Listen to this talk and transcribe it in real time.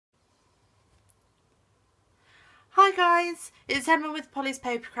Hi guys, it's Emma with Polly's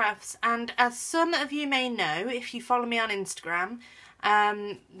Paper Crafts, and as some of you may know if you follow me on Instagram,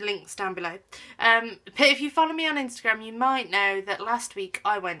 links down below, but if you follow me on Instagram you might know that last week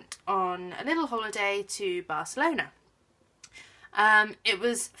I went on a little holiday to Barcelona. It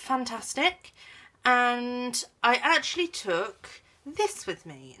was fantastic, and I actually took this with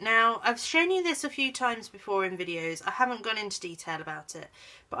me. Now, I've shown you this a few times before in videos. I haven't gone into detail about it,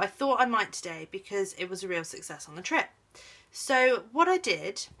 but I thought I might today because it was a real success on the trip. So what I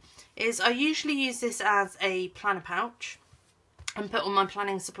did is I usually use this as a planner pouch and put all my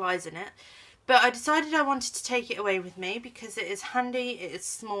planning supplies in it, but I decided I wanted to take it away with me because it is handy, it is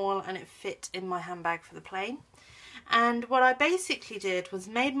small, and it fit in my handbag for the plane. And what I basically did was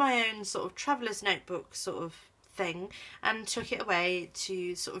made my own sort of traveller's notebook sort of thing and took it away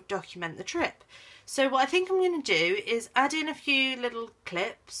to sort of document the trip. So what I think I'm going to do is add in a few little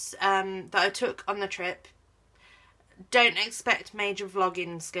clips that I took on the trip. Don't expect major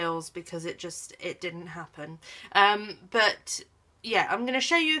vlogging skills because it didn't happen. But yeah, I'm going to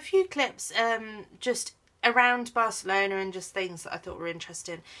show you a few clips just around Barcelona and just things that I thought were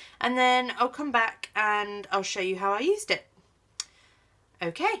interesting. And then I'll come back and I'll show you how I used it.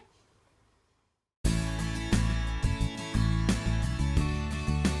 Okay.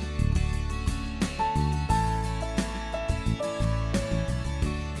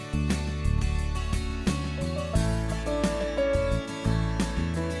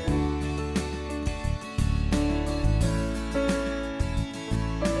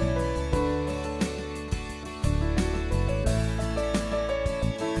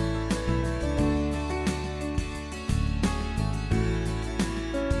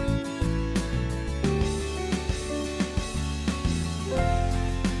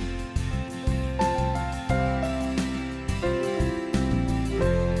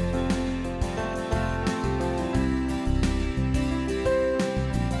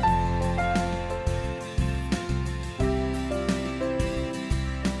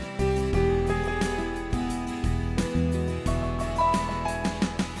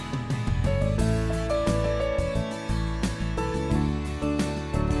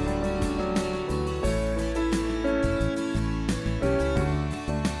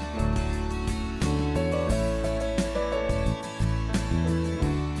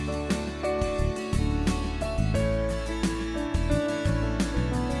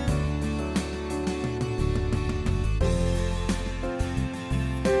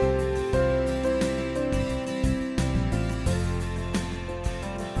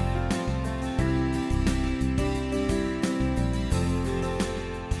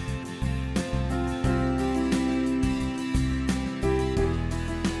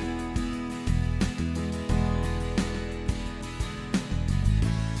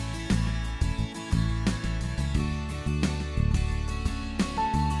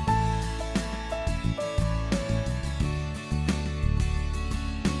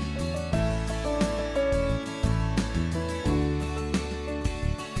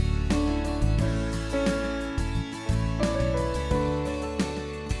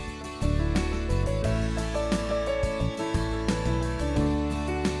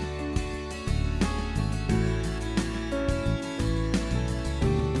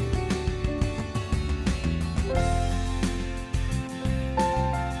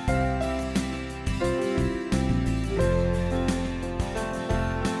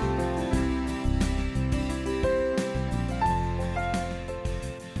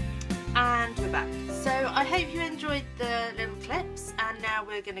 I hope you enjoyed the little clips, and now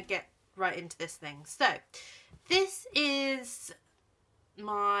we're going to get right into this thing. So this is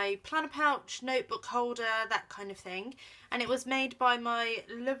my planner pouch, notebook holder, that kind of thing, and it was made by my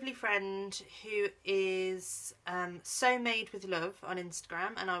lovely friend who is So Made with Love on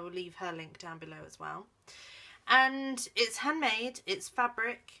Instagram, and I will leave her link down below as well. And it's handmade, it's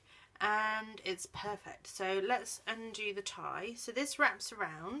fabric, and it's perfect. So let's undo the tie. So this wraps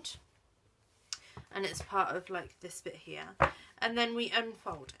around, and it's part of like this bit here, and then we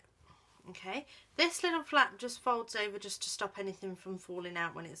unfold it. Okay, this little flap just folds over just to stop anything from falling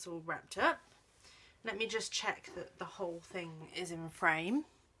out when it's all wrapped up. Let me just check that the whole thing is in frame.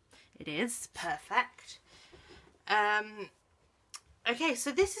 It is perfect. Okay,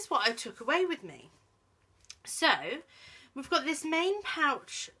 so this is what I took away with me. So we've got this main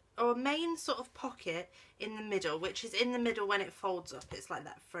pouch, or main sort of pocket in the middle, which is in the middle when it folds up. It's like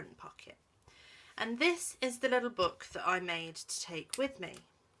that front pocket. And this is the little book that I made to take with me.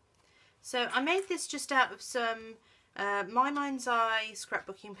 So I made this just out of some My Mind's Eye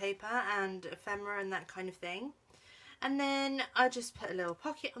scrapbooking paper and ephemera and that kind of thing. And then I just put a little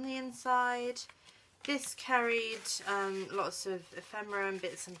pocket on the inside, This carried lots of ephemera and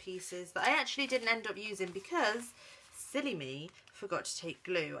bits and pieces that I actually didn't end up using because, silly me, forgot to take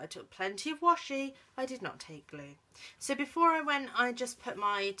glue. I took plenty of washi, I did not take glue. So before I went, I just put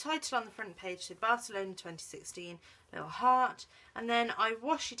my title on the front page, so Barcelona 2016, little heart, and then I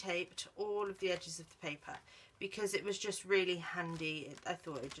washi taped all of the edges of the paper because it was just really handy. I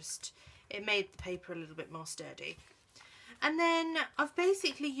thought it made the paper a little bit more sturdy. And then I've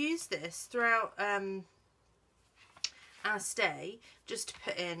basically used this throughout our stay, just to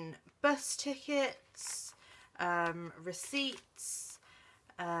put in bus tickets, receipts.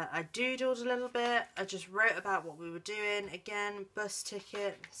 I doodled a little bit. I just wrote about what we were doing. Again, bus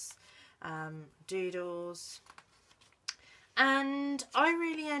tickets, doodles. And I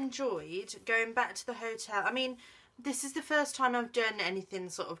really enjoyed going back to the hotel. I mean, this is the first time I've done anything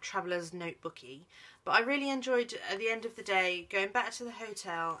sort of traveller's notebooky, but I really enjoyed at the end of the day going back to the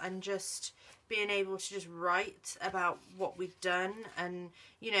hotel and just being able to just write about what we've done. And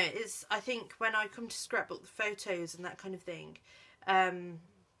you know, I think when I come to scrapbook the photos and that kind of thing,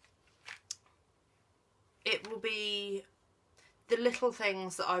 it will be the little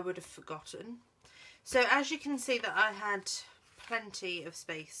things that I would have forgotten. So as you can see that I had plenty of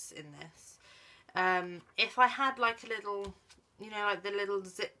space in this. If I had like a little, you know, like the little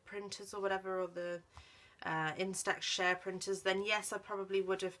zip printers or whatever, or the Instax share printers, then yes, I probably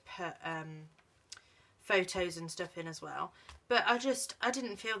would have put photos and stuff in as well. But I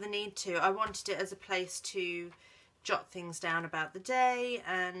didn't feel the need to. I wanted it as a place to jot things down about the day,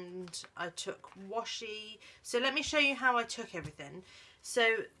 and I took washi. So let me show you how I took everything.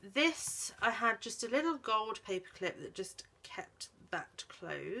 So this, I had just a little gold paper clip that just kept that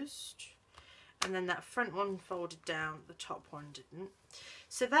closed. And then that front one folded down, the top one didn't.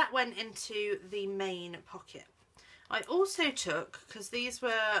 So that went into the main pocket. I also took, because these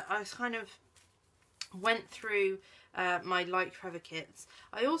were, I kind of went through my like forever kits.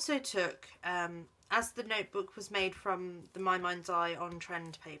 I also took, as the notebook was made from the My Mind's Eye On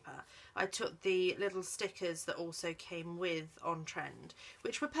Trend paper, I took the little stickers that also came with On Trend,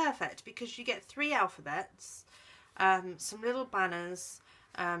 which were perfect because you get 3 alphabets, some little banners,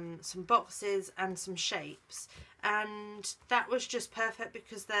 some boxes and some shapes, and that was just perfect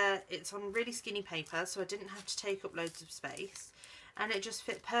because it's on really skinny paper, so I didn't have to take up loads of space, and it just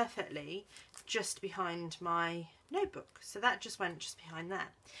fit perfectly just behind my notebook. So that just went just behind there.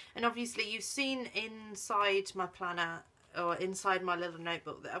 And obviously you've seen inside my planner, or inside my little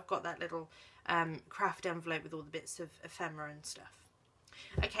notebook, that I've got that little craft envelope with all the bits of ephemera and stuff.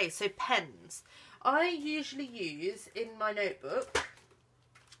 Okay, so pens. I usually use in my notebook,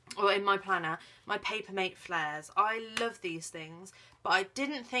 or in my planner, my Papermate flares. I love these things, but I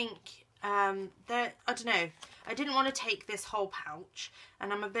didn't think, I don't know, I didn't want to take this whole pouch,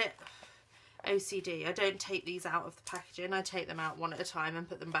 and I'm a bit OCD. I don't take these out of the packaging. I take them out one at a time and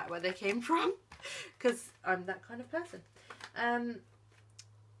put them back where they came from, because I'm that kind of person.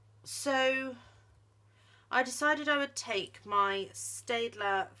 So I decided I would take my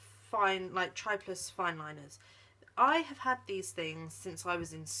Staedtler fine, like Triplus fine liners. I have had these things since I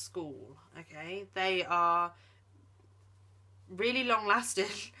was in school, okay? They are really long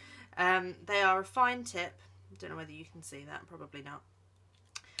lasting. They are a fine tip. I don't know whether you can see that, probably not.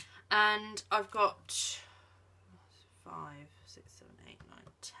 And I've got 5, 6, 7, 8, 9,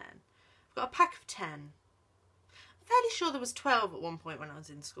 10. I've got a pack of 10. I'm fairly sure there was 12 at one point when I was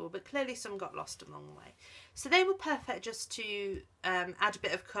in school, but clearly some got lost along the way. So they were perfect just to add a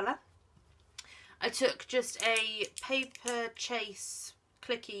bit of colour. I took just a paper chase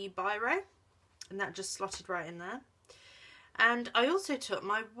clicky biro, and that just slotted right in there. And I also took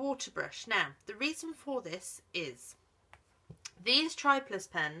my water brush. Now, the reason for this is these Triplus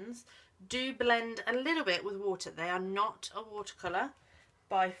pens do blend a little bit with water. They are not a watercolour,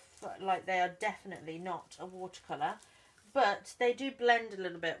 they are definitely not a watercolour, but they do blend a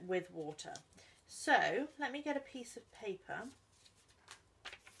little bit with water. So let me get a piece of paper.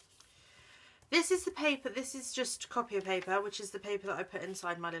 This is the paper, this is just copy paper, which is the paper that I put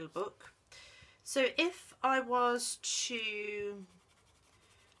inside my little book. So if I was to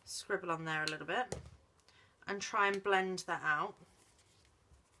scribble on there a little bit and try and blend that out,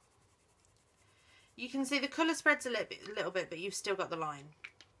 you can see the colour spreads a little bit, but you've still got the line.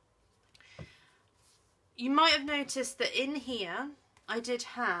 You might have noticed that in here I did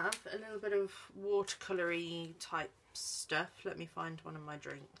have a little bit of watercolour-y type stuff. Let me find one of my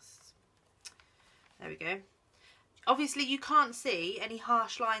drinks. There we go. Obviously you can't see any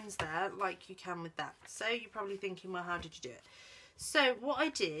harsh lines there like you can with that. So you're probably thinking, well, how did you do it? So what I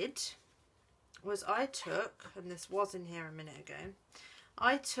did was I took, and this was in here a minute ago,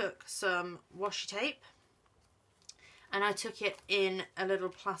 I took some washi tape and I took it in a little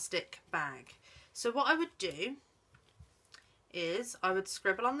plastic bag. So what I would do is I would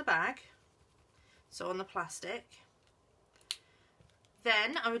scribble on the bag, so on the plastic.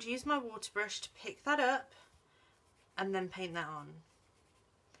 Then I would use my water brush to pick that up and then paint that on.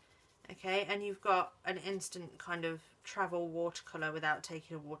 Okay, and you've got an instant kind of travel watercolour without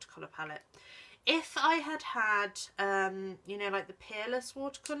taking a watercolour palette. If I had had, you know, like the peerless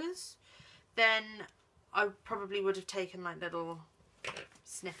watercolours, then I probably would have taken like little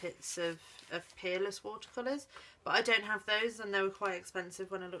snippets of peerless watercolours, but I don't have those and they were quite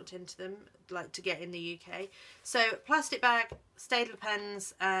expensive when I looked into them, like to get in the UK. So plastic bag, Staedtler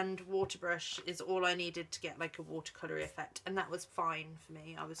pens and water brush is all I needed to get like a watercolour effect, and that was fine for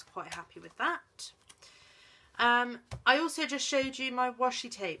me. I was quite happy with that. I also just showed you my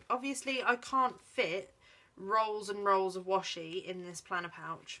washi tape. Obviously I can't fit rolls and rolls of washi in this planner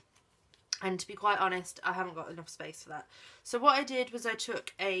pouch, and to be quite honest, I haven't got enough space for that. So what I did was I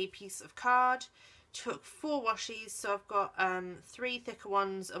took a piece of card, took 4 washies, so I've got 3 thicker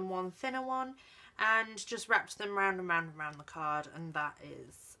ones and 1 thinner one, and just wrapped them round and round and round the card, and that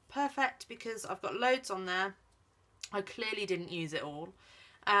is perfect because I've got loads on there. I clearly didn't use it all,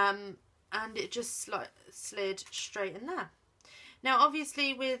 and it just like slid straight in there. Now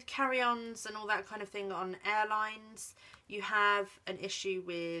obviously with carry-ons and all that kind of thing on airlines, you have an issue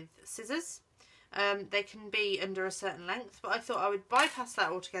with scissors. They can be under a certain length, but I thought I would bypass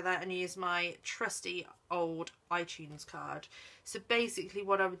that altogether and use my trusty old iTunes card. So basically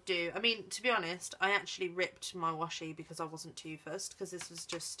what I would do, I mean, to be honest, I actually ripped my washi because I wasn't too fussed, because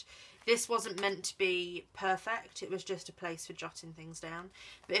this wasn't meant to be perfect. It was just a place for jotting things down.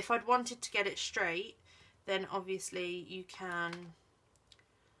 But if I'd wanted to get it straight, then obviously you can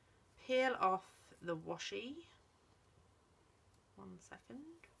peel off the washi. 1 second.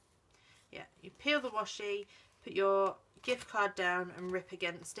 Yeah, you peel the washi, put your gift card down and rip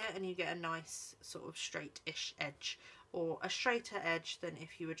against it, and you get a nice sort of straight-ish edge, or a straighter edge than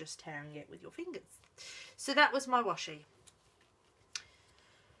if you were just tearing it with your fingers. So that was my washi.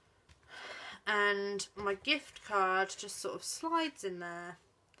 And my gift card just sort of slides in there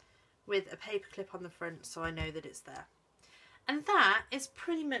with a paper clip on the front, so I know that it's there. And that is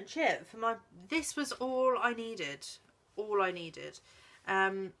pretty much it for my, this was all I needed. All I needed.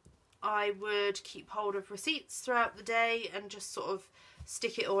 I would keep hold of receipts throughout the day and just sort of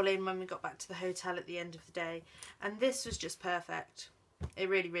stick it all in when we got back to the hotel at the end of the day. And this was just perfect. It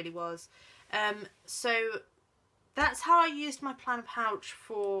really, really was. So that's how I used my planner pouch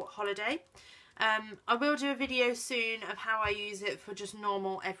for holiday. I will do a video soon of how I use it for just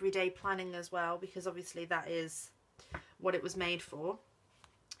normal everyday planning as well, because obviously that is what it was made for.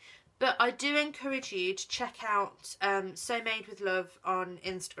 But I do encourage you to check out Sew Made with Love on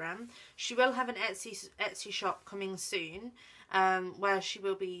Instagram. She will have an Etsy shop coming soon, where she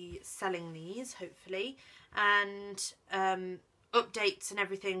will be selling these, hopefully. And updates and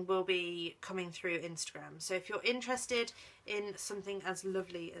everything will be coming through Instagram. So if you're interested in something as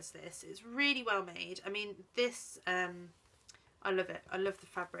lovely as this, it's really well made. I mean, this, I love it. I love the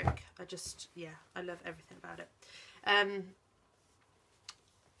fabric. Yeah, I love everything about it.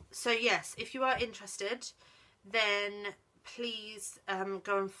 So yes, if you are interested, then please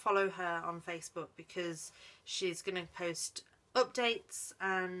go and follow her on Facebook, because she's going to post updates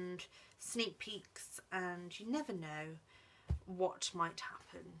and sneak peeks, and you never know what might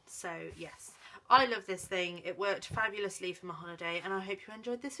happen. So yes, I love this thing. It worked fabulously for my holiday, and I hope you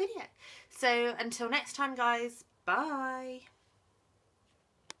enjoyed this video. So until next time guys, bye.